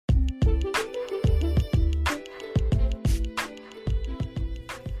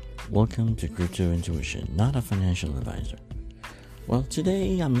Welcome to Crypto Intuition, not a financial advisor. Well,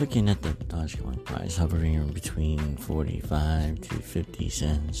 today I'm looking at the Dogecoin price hovering between 45 to 50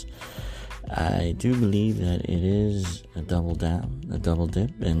 cents. I do believe that it is a double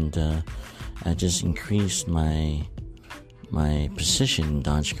dip, and I just increased my position in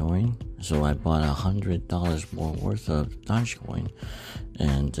Dogecoin. So I bought $100 more worth of Dogecoin,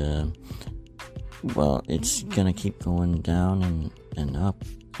 and it's gonna keep going down and up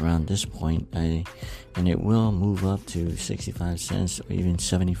around this point, and it will move up to 65 cents or even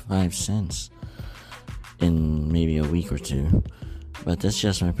 75 cents in maybe a week or two. But that's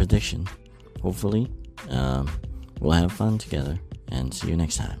just my prediction. Hopefully, we'll have fun together, and see you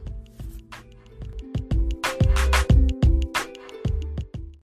next time.